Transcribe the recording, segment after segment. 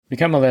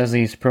Become a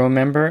Leslie's Pro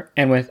member,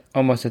 and with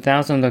almost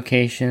 1,000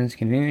 locations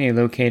conveniently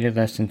located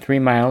less than 3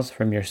 miles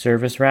from your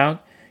service route,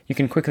 you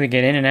can quickly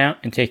get in and out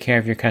and take care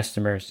of your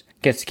customers.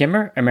 Get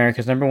Skimmer,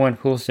 America's #1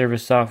 pool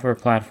service software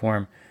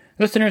platform.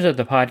 Listeners of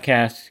the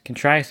podcast can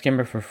try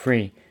Skimmer for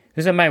free.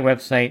 Visit my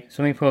website,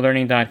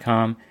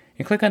 swimmingpoollearning.com,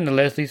 and click on the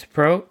Leslie's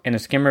Pro and the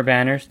Skimmer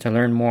banners to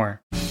learn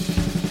more. The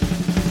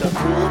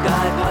Pool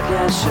Guy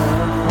Podcast Show.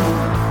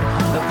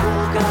 The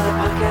Pool Guy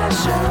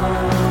Podcast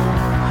Show.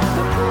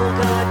 The Pool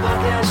Guy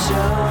Podcast Show.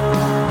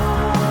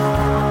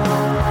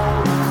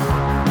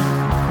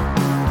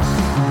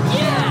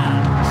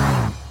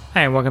 Yeah!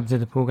 Hi, and welcome to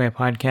the Pool Guy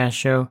Podcast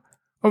Show.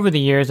 Over the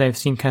years, I've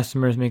seen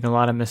customers make a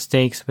lot of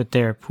mistakes with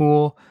their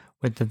pool,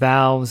 with the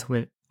valves,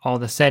 with all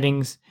the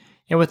settings,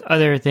 and with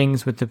other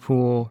things with the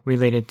pool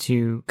related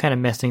to kind of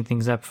messing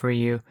things up for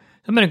you.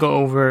 I'm going to go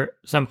over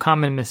some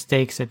common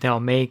mistakes that they'll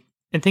make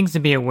and things to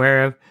be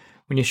aware of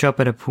when you show up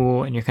at a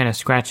pool and you're kind of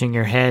scratching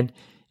your head.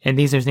 And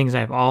these are things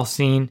I've all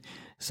seen.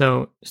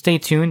 So stay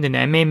tuned, and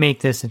I may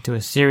make this into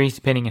a series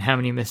depending on how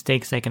many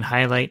mistakes I can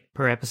highlight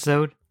per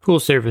episode. Pool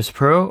Service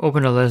Pro.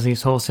 Open a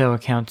Leslie's wholesale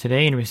account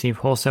today and receive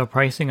wholesale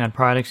pricing on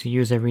products you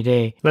use every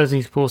day.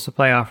 Leslie's Pool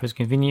Supply offers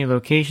convenient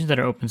locations that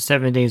are open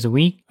 7 days a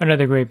week.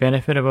 Another great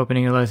benefit of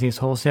opening a Leslie's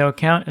wholesale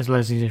account is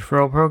Leslie's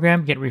referral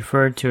program. Get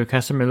referred to a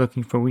customer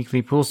looking for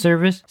weekly pool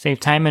service. Save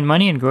time and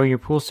money and grow your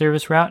pool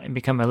service route and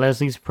become a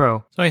Leslie's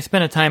Pro. So I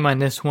spent a time on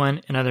this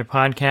one in other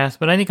podcasts,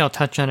 but I think I'll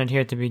touch on it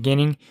here at the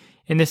beginning.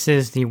 And this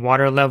is the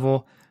water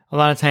level. A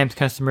lot of times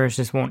customers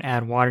just won't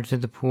add water to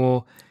the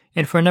pool.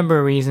 And for a number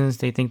of reasons,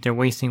 they think they're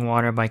wasting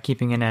water by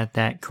keeping it at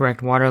that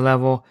correct water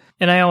level.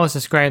 And I always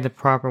describe the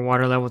proper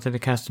water level to the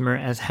customer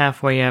as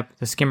halfway up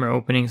the skimmer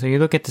opening. So you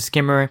look at the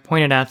skimmer,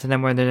 point it out to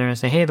them where they're going to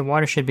say, hey, the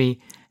water should be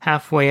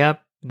halfway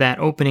up that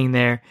opening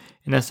there,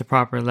 and that's the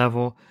proper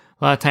level.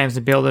 A lot of times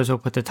the builders will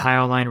put the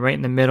tile line right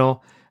in the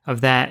middle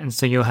of that, and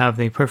so you'll have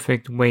the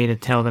perfect way to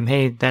tell them,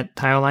 hey, that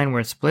tile line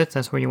where it splits,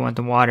 that's where you want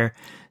the water.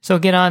 So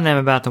get on them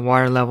about the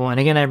water level. And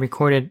again, I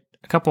recorded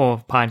a couple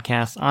of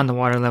podcasts on the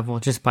water level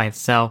just by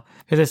itself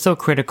because it's so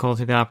critical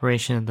to the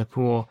operation of the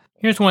pool.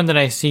 Here's one that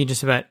I see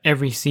just about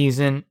every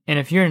season, and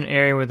if you're in an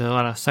area with a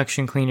lot of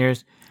suction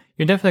cleaners,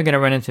 you're definitely going to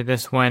run into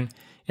this one,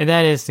 and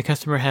that is the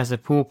customer has a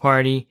pool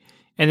party,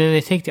 and then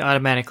they take the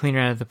automatic cleaner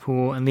out of the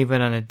pool and leave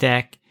it on the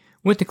deck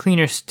with the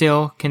cleaner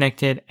still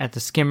connected at the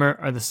skimmer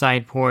or the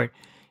side port,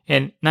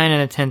 and 9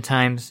 out of 10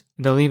 times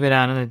they'll leave it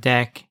out on the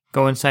deck,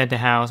 go inside the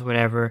house,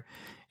 whatever,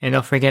 and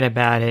they'll forget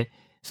about it.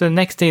 So the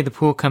next day the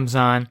pool comes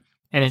on,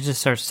 and it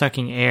just starts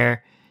sucking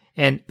air.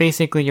 And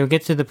basically, you'll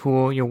get to the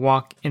pool, you'll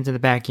walk into the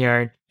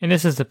backyard, and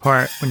this is the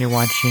part when you're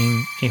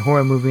watching a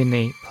horror movie and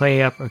they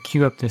play up or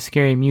cue up the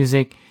scary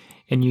music,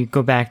 and you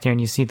go back there and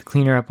you see the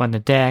cleaner up on the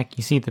deck,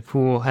 you see the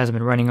pool hasn't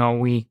been running all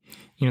week,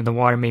 you know, the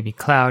water may be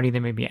cloudy,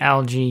 there may be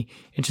algae,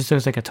 it just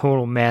looks like a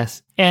total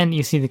mess, and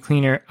you see the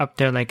cleaner up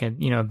there like a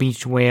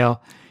beached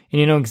whale, and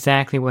you know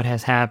exactly what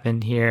has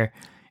happened here.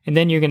 And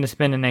then you're going to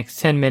spend the next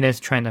 10 minutes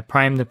trying to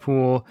prime the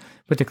pool,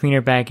 put the cleaner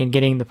back in,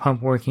 getting the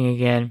pump working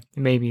again. It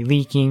may be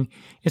leaking.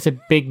 It's a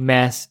big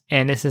mess.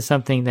 And this is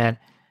something that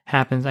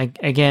happens,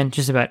 again,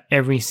 just about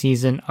every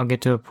season. I'll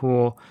get to a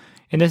pool.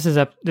 And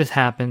this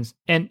happens.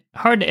 And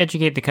hard to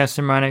educate the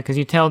customer on it because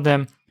you tell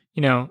them,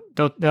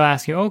 they'll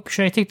ask you, oh,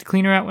 should I take the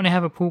cleaner out when I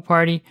have a pool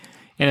party?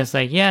 And it's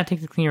like, yeah,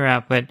 take the cleaner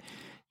out. But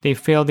they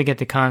fail to get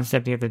the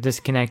concept. You have to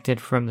disconnect it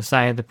from the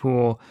side of the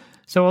pool.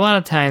 So a lot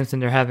of times when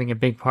they're having a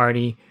big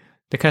party,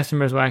 the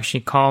customers will actually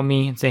call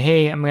me and say,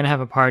 hey, I'm going to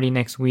have a party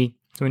next week.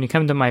 So when you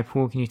come to my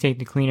pool, can you take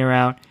the cleaner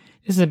out?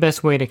 This is the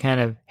best way to kind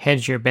of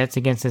hedge your bets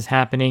against this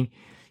happening,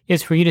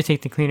 is for you to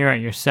take the cleaner out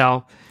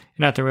yourself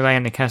and not to rely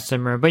on the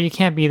customer. But you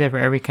can't be there for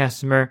every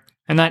customer,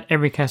 and not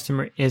every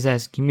customer is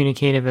as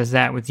communicative as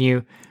that with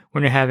you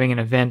when you're having an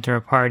event or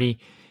a party.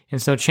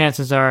 And so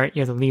chances are you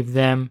have to leave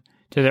them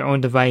to their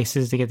own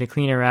devices to get the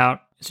cleaner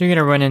out. So you're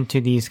going to run into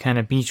these kind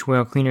of beach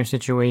whale cleaner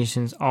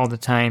situations all the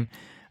time.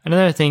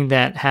 Another thing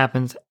that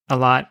happens a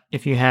lot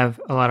if you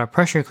have a lot of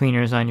pressure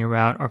cleaners on your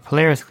route or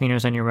Polaris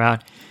cleaners on your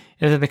route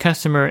is that the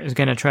customer is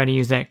going to try to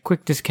use that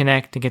quick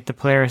disconnect to get the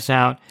Polaris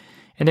out,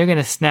 and they're going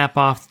to snap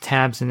off the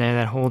tabs in there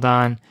that hold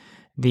on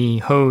the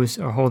hose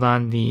or hold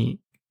on the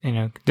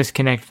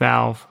disconnect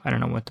valve. I don't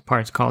know what the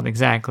part's called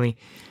exactly,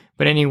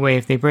 but anyway,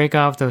 if they break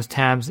off those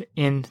tabs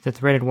in the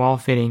threaded wall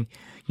fitting,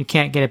 you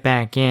can't get it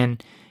back in,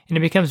 and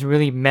it becomes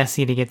really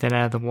messy to get that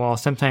out of the wall.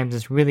 Sometimes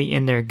it's really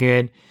in there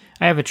good.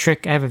 I have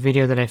a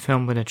video that I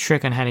filmed with a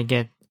trick on how to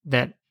get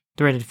that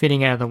threaded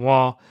fitting out of the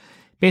wall.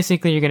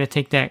 Basically, you're going to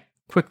take that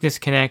quick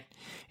disconnect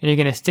and you're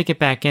going to stick it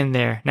back in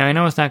there. Now, I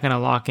know it's not going to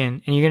lock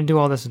in, and you're going to do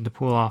all this with the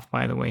pool off,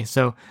 by the way.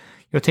 So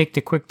you'll take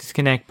the quick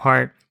disconnect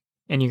part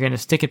and you're going to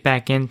stick it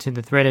back into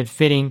the threaded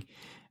fitting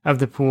of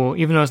the pool.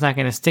 Even though it's not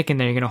going to stick in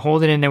there, you're going to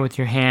hold it in there with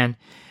your hand.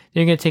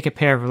 Then you're going to take a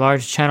pair of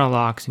large channel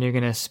locks and you're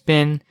going to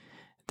spin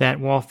that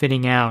wall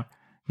fitting out.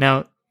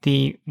 Now,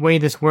 the way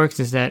this works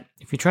is that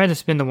if you try to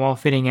spin the wall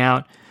fitting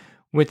out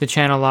with the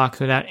channel locks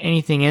without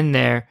anything in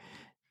there,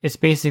 it's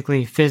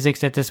basically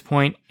physics at this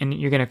point, and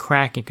you're going to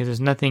crack it because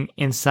there's nothing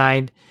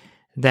inside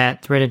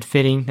that threaded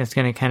fitting that's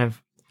going to kind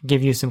of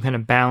give you some kind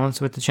of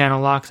balance with the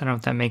channel locks. I don't know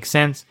if that makes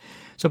sense.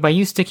 So by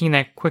you sticking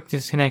that quick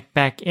disconnect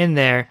back in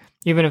there,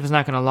 even if it's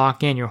not going to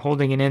lock in, you're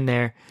holding it in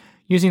there,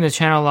 using the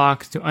channel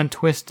locks to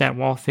untwist that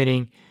wall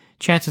fitting,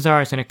 chances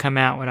are it's going to come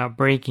out without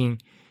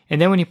breaking.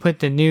 And then when you put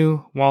the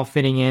new wall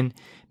fitting in,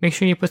 make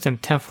sure you put some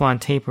Teflon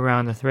tape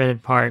around the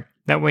threaded part.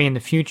 That way in the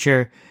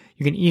future,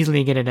 you can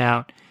easily get it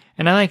out.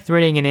 And I like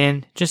threading it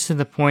in just to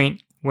the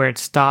point where it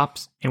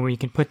stops and where you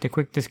can put the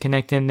quick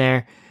disconnect in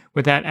there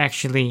without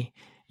actually,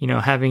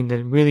 having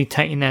to really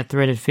tighten that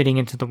threaded fitting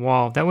into the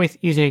wall. That way it's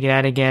easier to get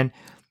out again,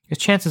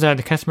 because chances are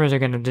the customers are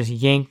going to just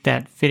yank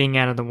that fitting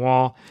out of the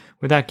wall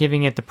without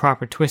giving it the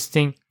proper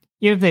twisting.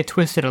 Even if they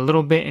twist it a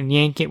little bit and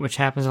yank it, which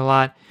happens a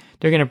lot,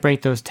 they're going to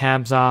break those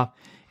tabs off,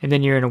 and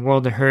then you're in a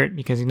world of hurt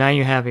because now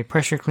you have a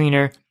pressure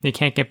cleaner. They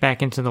can't get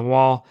back into the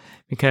wall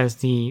because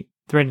the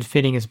threaded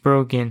fitting is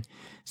broken.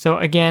 So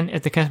again,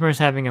 if the customer is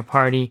having a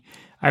party,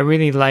 I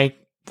really like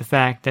the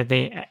fact that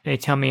they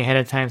tell me ahead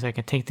of time so I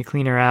can take the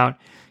cleaner out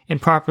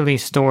and properly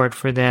store it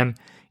for them.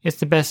 It's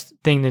the best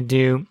thing to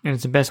do, and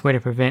it's the best way to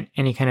prevent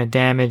any kind of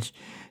damage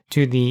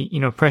to the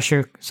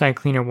pressure side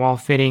cleaner wall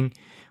fitting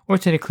or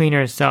to the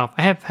cleaner itself.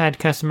 I have had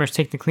customers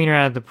take the cleaner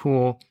out of the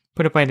pool,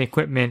 put it by the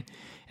equipment,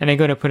 and I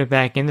go to put it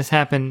back in. This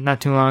happened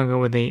not too long ago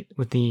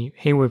with the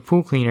Hayward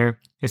pool cleaner.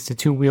 It's the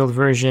 2-wheeled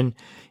version.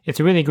 It's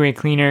a really great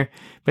cleaner,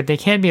 but they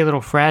can be a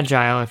little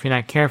fragile if you're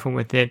not careful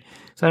with it.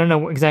 So I don't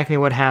know exactly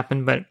what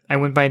happened, but I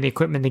went by the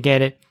equipment to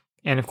get it.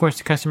 And of course,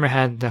 the customer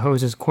had the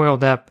hoses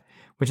coiled up,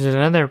 which is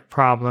another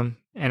problem.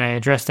 And I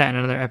addressed that in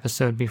another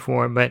episode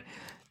before. But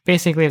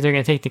basically, if they're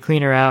going to take the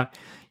cleaner out,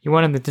 you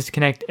want them to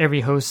disconnect every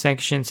hose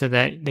section so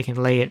that they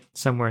can lay it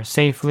somewhere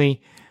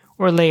safely,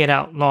 or lay it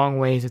out long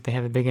ways if they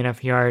have a big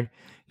enough yard.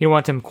 You don't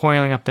want them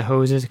coiling up the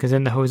hoses, because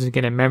then the hoses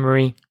get a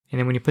memory. And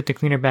then when you put the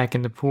cleaner back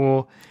in the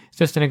pool, it's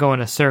just going to go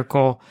in a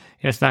circle,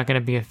 and it's not going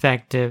to be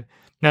effective.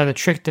 Now, the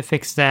trick to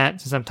fix that,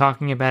 since I'm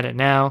talking about it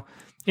now,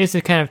 is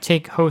to kind of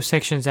take hose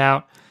sections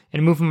out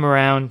and move them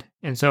around.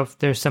 And so if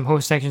there's some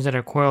hose sections that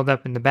are coiled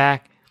up in the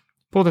back,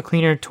 pull the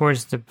cleaner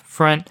towards the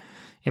front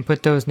and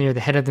put those near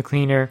the head of the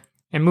cleaner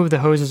and move the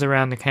hoses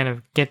around to kind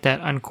of get that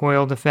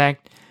uncoiled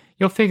effect.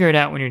 You'll figure it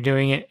out when you're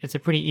doing it. It's a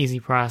pretty easy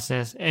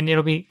process, and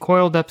it'll be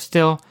coiled up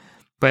still,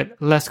 but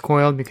less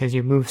coiled because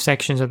you move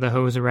sections of the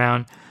hose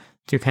around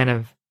to kind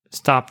of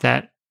stop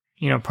that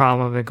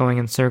problem of it going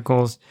in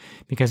circles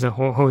because the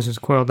whole hose is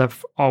coiled up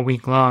all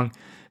week long.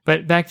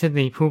 But back to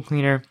the pool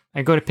cleaner,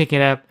 I go to pick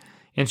it up,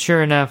 and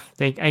sure enough,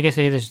 I guess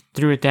they just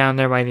threw it down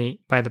there by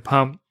the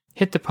pump,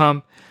 hit the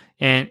pump,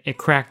 and it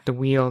cracked the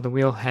wheel. The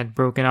wheel had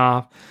broken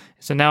off.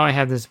 So now I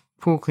have this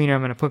pool cleaner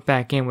I'm going to put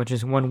back in, which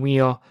is one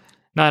wheel,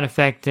 not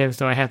effective,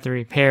 so I have to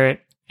repair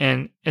it.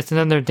 And it's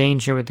another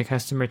danger with the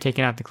customer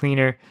taking out the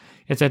cleaner,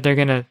 is that they're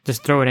going to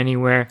just throw it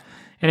anywhere.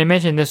 And I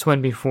mentioned this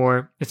one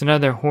before. It's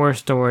another horror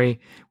story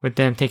with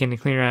them taking the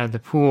cleaner out of the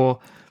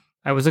pool.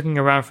 I was looking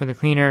around for the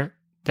cleaner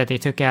that they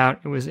took out.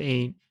 It was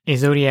a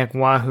Zodiac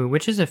Wahoo,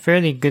 which is a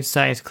fairly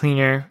good-sized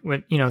cleaner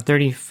with,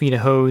 30 feet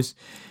of hose.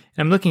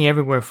 And I'm looking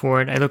everywhere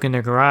for it. I look in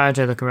their garage,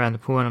 I look around the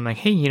pool, and I'm like,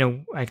 hey,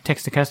 I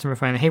text the customer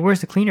finally, hey,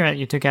 where's the cleaner that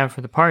you took out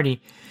for the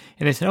party?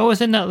 And they said, oh,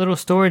 it's in that little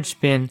storage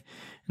bin.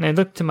 And I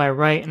look to my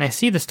right, and I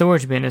see the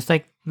storage bin. It's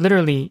like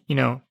literally,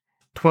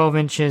 12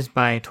 inches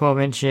by 12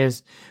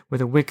 inches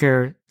with a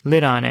wicker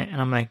lid on it.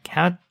 And I'm like,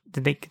 how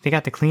did they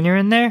got the cleaner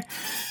in there?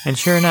 And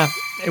sure enough,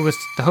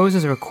 the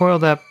hoses were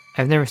coiled up.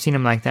 I've never seen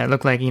them like that. It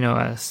looked like,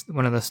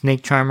 one of those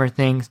snake charmer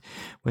things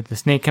with the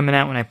snake coming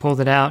out when I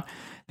pulled it out.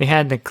 They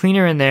had the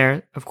cleaner in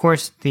there. Of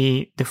course,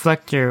 the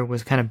deflector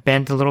was kind of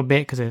bent a little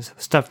bit because it was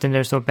stuffed in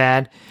there so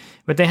bad.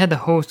 But they had the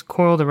hose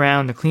coiled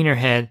around the cleaner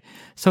head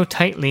so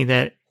tightly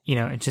that,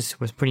 it just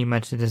was pretty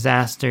much a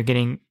disaster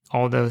getting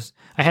all those.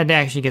 I had to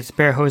actually get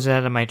spare hoses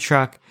out of my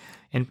truck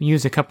and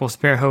use a couple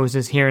spare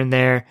hoses here and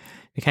there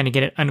to kind of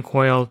get it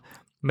uncoiled.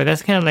 But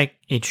that's kind of like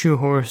a true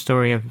horror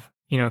story of,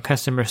 a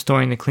customer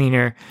storing the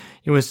cleaner.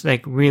 It was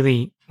like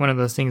really one of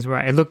those things where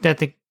I looked at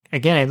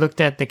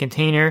the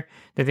container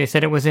that they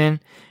said it was in,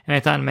 and I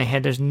thought in my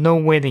head, there's no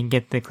way they can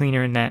get the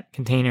cleaner in that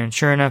container. And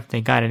sure enough,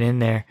 they got it in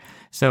there.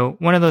 So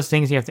one of those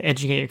things you have to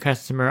educate your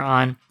customer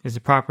on is the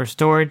proper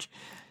storage.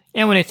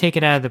 And when they take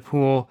it out of the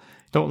pool,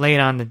 don't lay it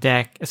on the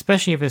deck,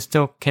 especially if it's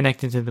still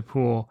connected to the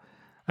pool.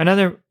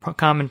 Another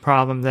common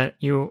problem that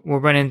you will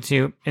run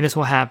into, and this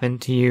will happen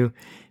to you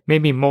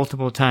maybe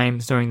multiple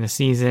times during the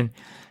season,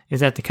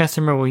 is that the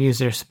customer will use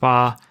their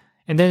spa,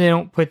 and then they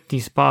don't put the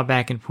spa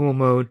back in pool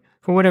mode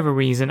for whatever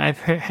reason. I've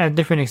had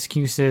different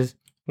excuses.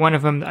 One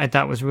of them I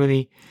thought was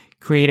really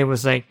creative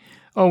was like,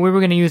 oh, we were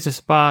going to use the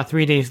spa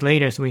 3 days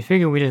later, so we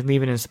figured we'd just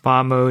leave it in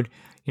spa mode.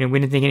 We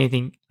didn't think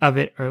anything of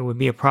it or it would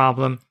be a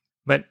problem.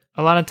 But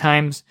a lot of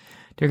times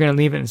they're going to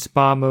leave it in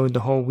spa mode the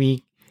whole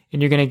week,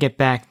 and you're going to get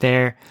back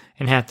there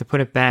and have to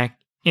put it back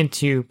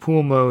into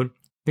pool mode.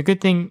 The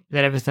good thing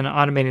that if it's an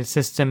automated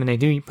system and they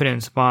do put it in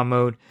spa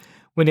mode,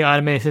 when the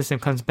automated system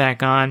comes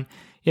back on,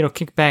 it'll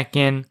kick back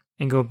in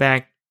and go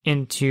back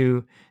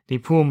into the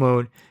pool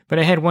mode. But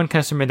I had one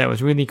customer that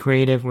was really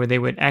creative where they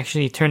would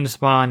actually turn the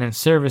spa on in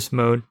service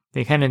mode.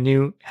 They kind of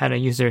knew how to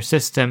use their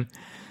system.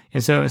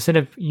 And so instead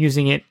of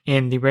using it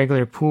in the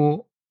regular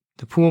pool,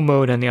 the pool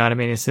mode on the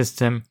automated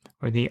system,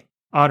 or the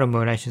auto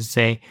mode, I should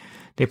say,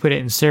 they put it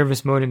in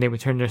service mode and they would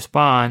turn their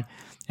spa on.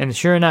 And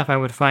sure enough, I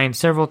would find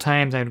several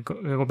times, I would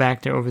go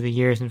back there over the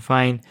years and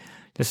find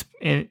the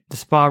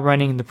spa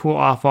running, the pool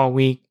off all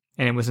week,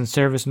 and it was in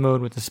service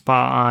mode with the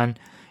spa on.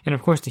 And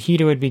of course, the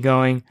heater would be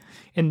going.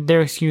 And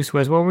their excuse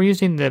was, well, we're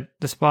using the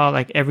spa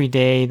like every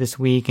day this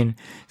week, and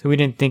so we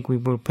didn't think we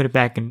would put it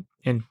back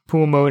in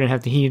pool mode and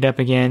have to heat it up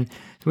again.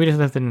 So we just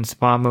left it in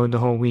spa mode the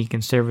whole week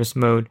in service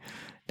mode.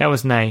 That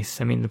was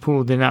nice. I mean, the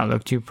pool did not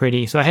look too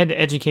pretty. So I had to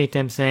educate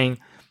them saying,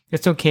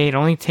 it's okay. It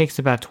only takes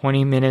about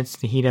 20 minutes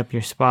to heat up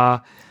your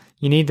spa.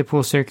 You need the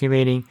pool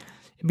circulating.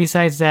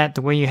 Besides that,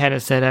 the way you had it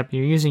set up,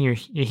 you're using your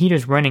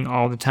heaters running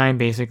all the time,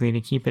 basically,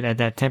 to keep it at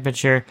that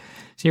temperature.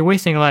 So you're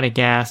wasting a lot of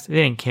gas. They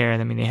didn't care.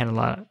 I mean, they had a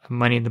lot of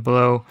money to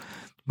blow.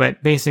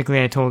 But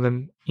basically, I told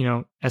them,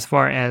 as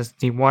far as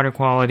the water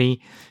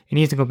quality, it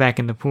needs to go back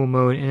into pool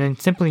mode. And then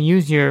simply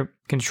use your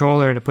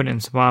controller to put it in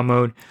spa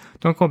mode.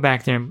 Don't go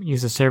back there and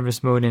use the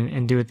service mode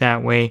and do it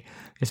that way.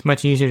 It's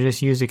much easier to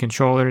just use the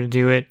controller to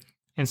do it.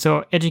 And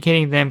so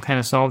educating them kind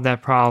of solved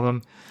that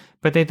problem.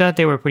 But they thought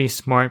they were pretty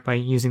smart by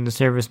using the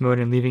service mode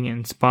and leaving it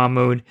in spa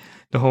mode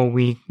the whole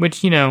week,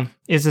 which,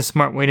 is a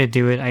smart way to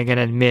do it. I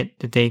gotta admit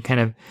that they kind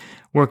of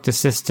worked the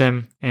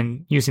system,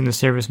 and using the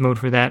service mode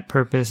for that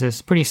purpose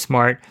is pretty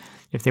smart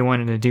if they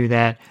wanted to do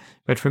that.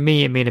 But for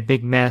me, it made a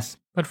big mess.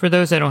 But for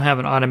those that don't have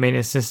an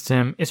automated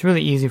system, it's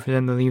really easy for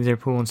them to leave their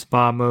pool in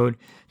spa mode.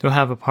 They'll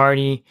have a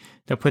party,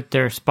 they'll put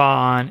their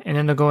spa on, and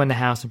then they'll go in the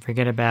house and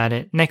forget about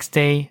it. Next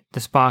day, the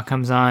spa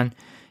comes on,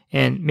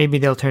 and maybe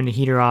they'll turn the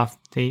heater off.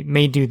 They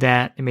may do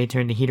that. They may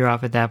turn the heater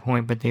off at that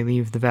point, but they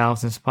leave the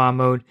valves in spa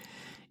mode.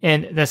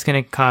 And that's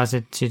going to cause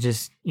it to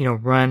just,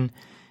 run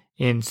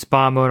in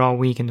spa mode all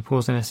week, and the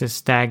pool's going to sit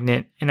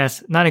stagnant. And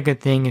that's not a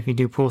good thing if you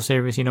do pool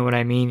service, you know what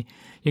I mean.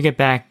 You get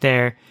back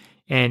there,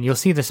 and you'll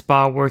see the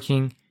spa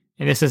working.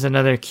 And this is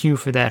another cue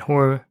for that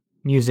horror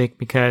music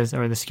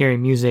or the scary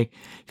music,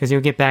 because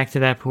you'll get back to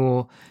that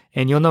pool,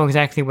 and you'll know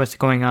exactly what's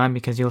going on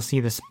because you'll see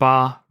the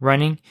spa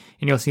running,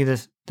 and you'll see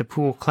the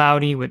pool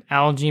cloudy with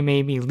algae,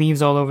 maybe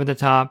leaves all over the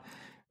top,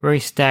 very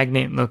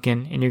stagnant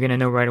looking, and you're going to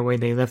know right away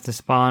they left the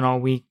spa on all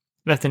week,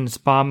 left in the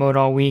spa mode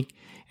all week,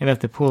 and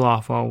left the pool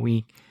off all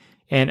week.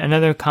 And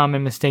another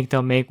common mistake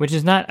they'll make, which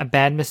is not a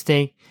bad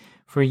mistake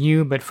for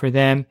you, but for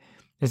them,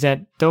 is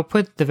that they'll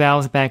put the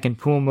valves back in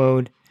pool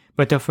mode,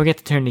 but they'll forget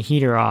to turn the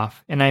heater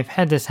off. And I've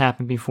had this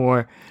happen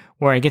before,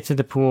 where I get to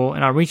the pool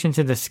and I'll reach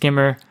into the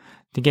skimmer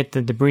to get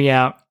the debris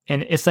out,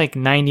 and it's like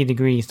 90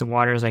 degrees. The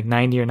water is like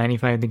 90 or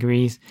 95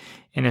 degrees.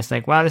 And it's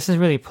like, wow, this is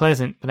really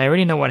pleasant. But I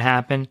already know what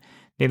happened.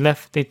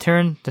 They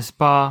turned the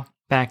spa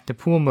back to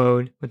pool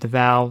mode with the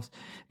valves,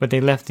 but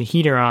they left the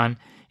heater on.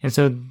 And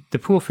so the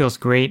pool feels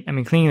great. I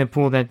mean, cleaning the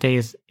pool that day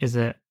is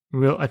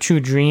a true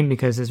dream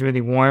because it's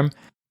really warm.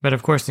 But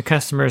of course, the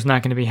customer is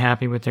not going to be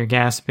happy with their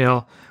gas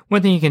bill.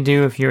 One thing you can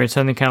do if you're in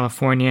Southern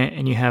California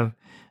and you have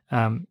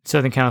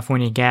Southern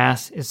California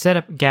gas is set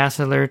up gas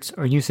alerts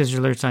or usage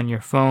alerts on your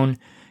phone.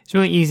 It's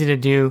really easy to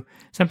do.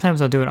 Sometimes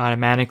they'll do it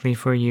automatically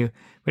for you.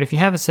 But if you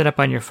have it set up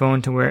on your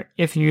phone to where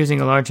if you're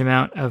using a large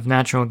amount of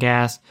natural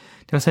gas,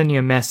 they'll send you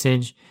a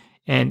message,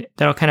 and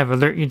that'll kind of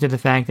alert you to the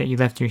fact that you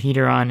left your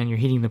heater on and you're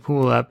heating the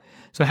pool up.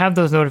 So have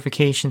those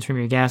notifications from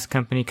your gas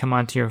company come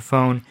onto your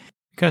phone,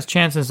 because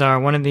chances are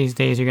one of these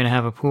days you're going to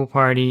have a pool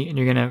party and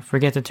you're going to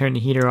forget to turn the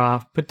heater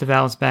off, put the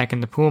valves back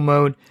in the pool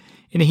mode,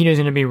 and the heater's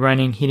going to be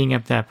running, heating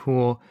up that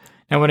pool.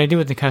 Now, what I do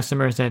with the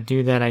customers that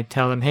do that, I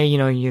tell them, hey,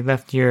 you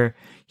left your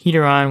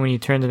heater on when you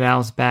turn the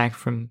valves back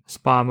from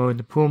spa mode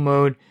to pool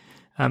mode.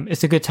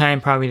 It's a good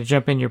time probably to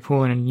jump in your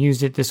pool and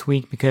use it this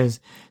week because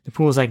the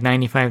pool is like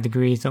 95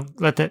 degrees. Don't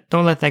let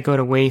that go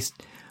to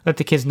waste. Let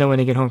the kids know when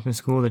they get home from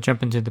school to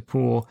jump into the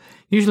pool.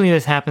 Usually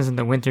this happens in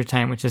the winter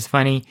time, which is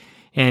funny.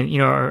 And,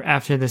 or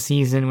after the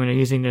season when they're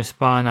using their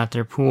spa, not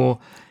their pool.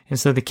 And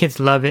so the kids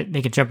love it.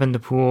 They can jump in the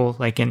pool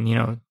like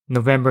in,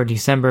 November,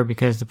 December,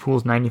 because the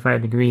pool's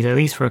 95 degrees, at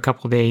least for a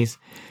couple of days.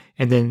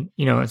 And then,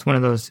 it's one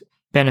of those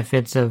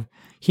benefits of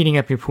heating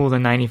up your pool to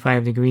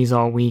 95 degrees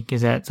all week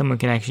is that someone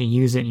can actually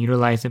use it and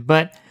utilize it.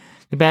 But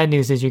the bad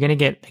news is you're going to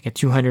get like a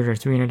 $200 or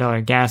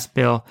 $300 gas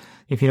bill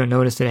if you don't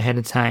notice it ahead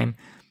of time.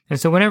 And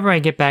so whenever I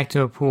get back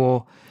to a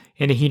pool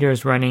and the heater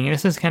is running, and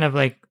this is kind of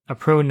like a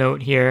pro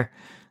note here,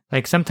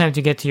 like sometimes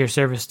you get to your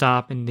service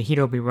stop and the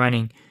heater will be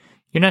running.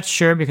 You're not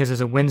sure because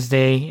it's a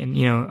Wednesday and,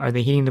 are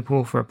they heating the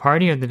pool for a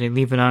party or did they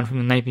leave it on from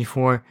the night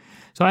before?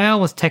 So I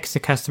always text the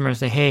customer and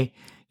say, hey,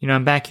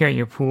 I'm back here at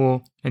your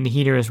pool and the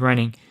heater is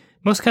running.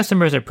 Most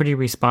customers are pretty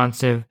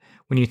responsive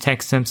when you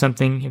text them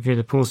something. If you're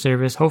the pool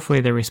service, hopefully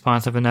they're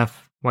responsive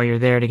enough while you're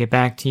there to get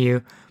back to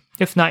you.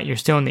 If not, you're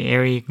still in the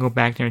area, you can go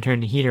back there and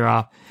turn the heater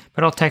off.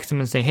 But I'll text them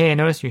and say, hey, I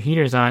noticed your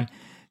heater's on.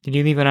 Did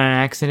you leave it on an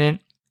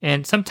accident?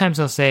 And sometimes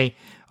they'll say,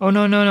 oh,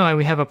 no,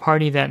 we have a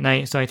party that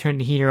night, so I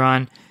turned the heater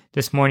on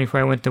this morning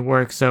before I went to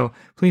work, so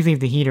please leave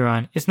the heater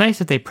on. It's nice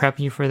that they prep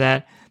you for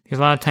that, because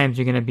a lot of times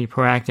you're going to be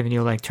proactive and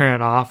you'll like turn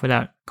it off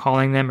without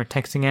calling them or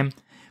texting them.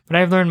 But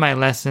I've learned my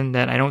lesson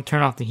that I don't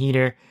turn off the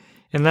heater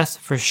unless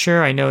for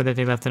sure I know that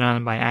they left it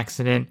on by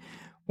accident,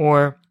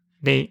 or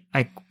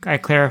I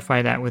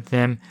clarify that with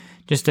them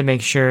just to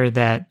make sure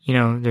that,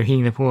 they're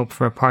heating the pool up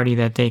for a party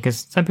that day,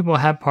 because some people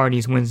have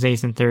parties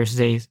Wednesdays and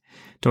Thursdays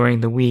during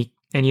the week,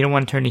 and you don't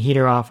want to turn the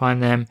heater off on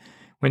them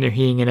when they're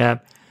heating it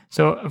up.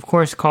 So, of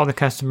course, call the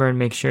customer and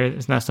make sure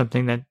it's not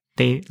something that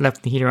they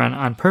left the heater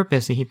on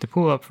purpose to heat the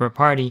pool up for a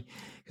party.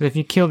 Because if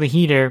you kill the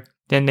heater,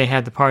 then they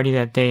had the party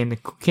that day, and the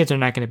kids are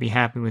not going to be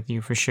happy with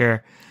you for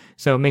sure.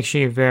 So make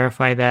sure you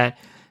verify that.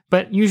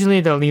 But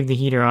usually they'll leave the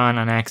heater on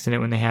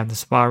accident when they have the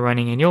spa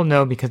running, and you'll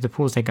know because the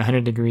pool's like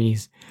 100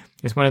 degrees.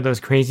 It's one of those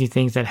crazy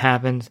things that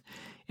happens.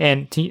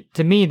 And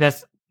to me,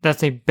 that's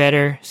a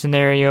better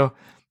scenario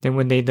than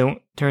when they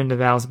don't turn the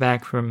valves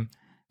back from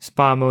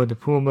spa mode to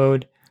pool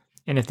mode.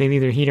 And if they leave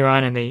their heater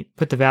on and they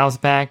put the valves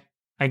back,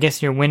 I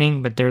guess you're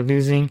winning, but they're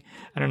losing.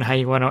 I don't know how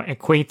you want to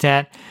equate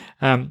that.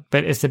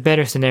 But it's a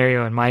better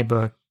scenario in my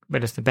book,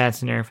 but it's the bad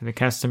scenario for the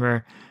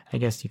customer, I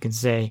guess you could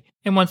say.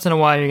 And once in a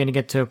while, you're going to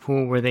get to a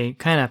pool where they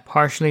kind of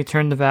partially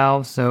turn the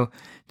valves. So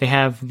they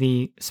have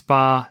the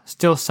spa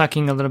still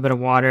sucking a little bit of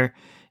water,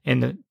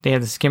 and they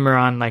have the skimmer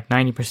on like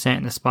 90%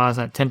 and the spa's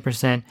at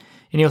 10%. And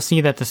you'll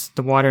see that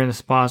the water in the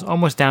spa is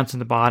almost down to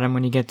the bottom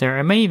when you get there.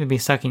 It may even be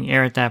sucking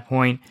air at that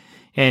point.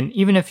 And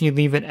even if you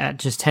leave it at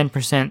just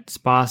 10%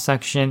 spa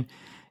suction,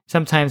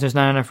 sometimes there's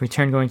not enough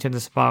return going to the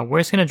spa where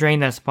it's going to drain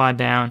that spa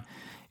down.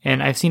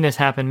 And I've seen this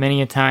happen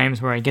many a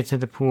times where I get to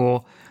the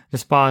pool, the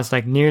spa is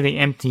like nearly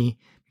empty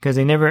because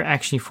they never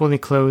actually fully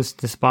closed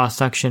the spa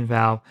suction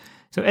valve.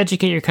 So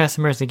educate your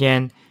customers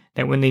again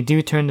that when they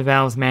do turn the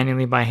valves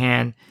manually by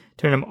hand,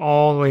 turn them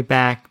all the way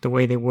back the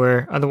way they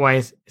were.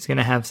 Otherwise, it's going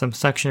to have some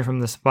suction from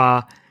the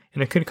spa,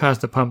 and it could cause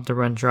the pump to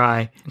run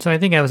dry. So I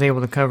think I was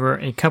able to cover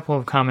a couple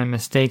of common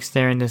mistakes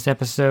there in this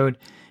episode.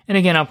 And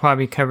again, I'll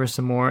probably cover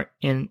some more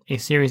in a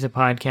series of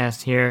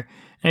podcasts here.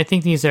 And I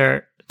think these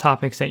are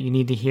topics that you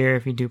need to hear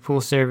if you do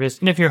pool service.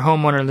 And if you're a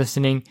homeowner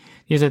listening,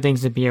 these are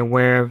things to be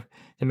aware of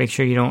to make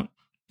sure you don't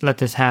let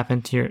this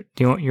happen to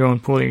your own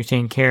pool that you're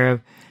taking care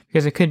of,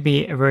 because it could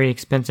be a very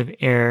expensive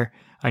error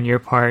on your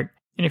part.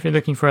 And if you're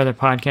looking for other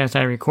podcasts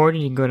I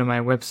recorded, you can go to my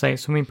website,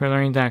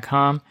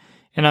 swimmingpoollearning.com,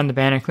 and on the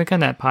banner, click on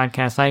that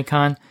podcast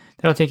icon.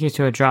 That'll take you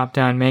to a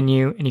drop-down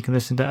menu, and you can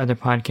listen to other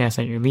podcasts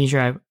at your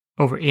leisure. I have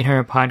over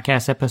 800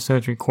 podcast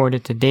episodes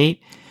recorded to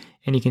date,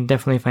 and you can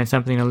definitely find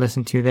something to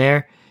listen to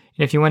there.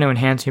 And if you want to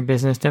enhance your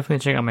business,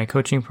 definitely check out my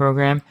coaching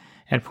program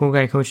at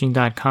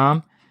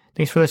poolguycoaching.com.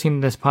 Thanks for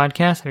listening to this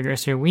podcast. Have a great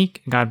rest of your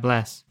week, and God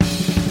bless.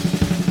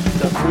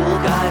 The Pool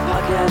Guy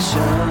Podcast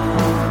Show.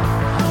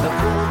 The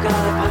Pool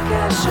Guy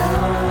Podcast Show.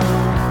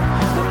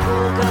 The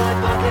Pool Guy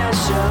Podcast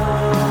Show.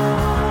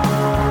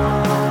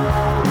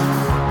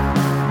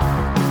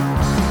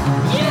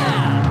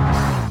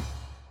 Yeah!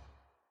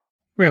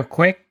 Real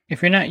quick,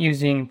 if you're not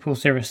using pool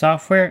service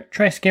software,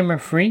 try Skimmer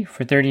free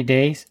for 30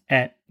 days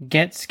at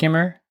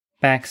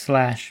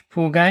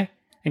getskimmer.com/poolguy.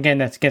 Again,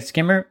 that's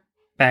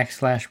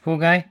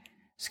getskimmer.com/poolguy.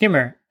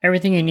 Skimmer,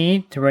 everything you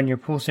need to run your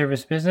pool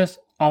service business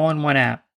all in one app.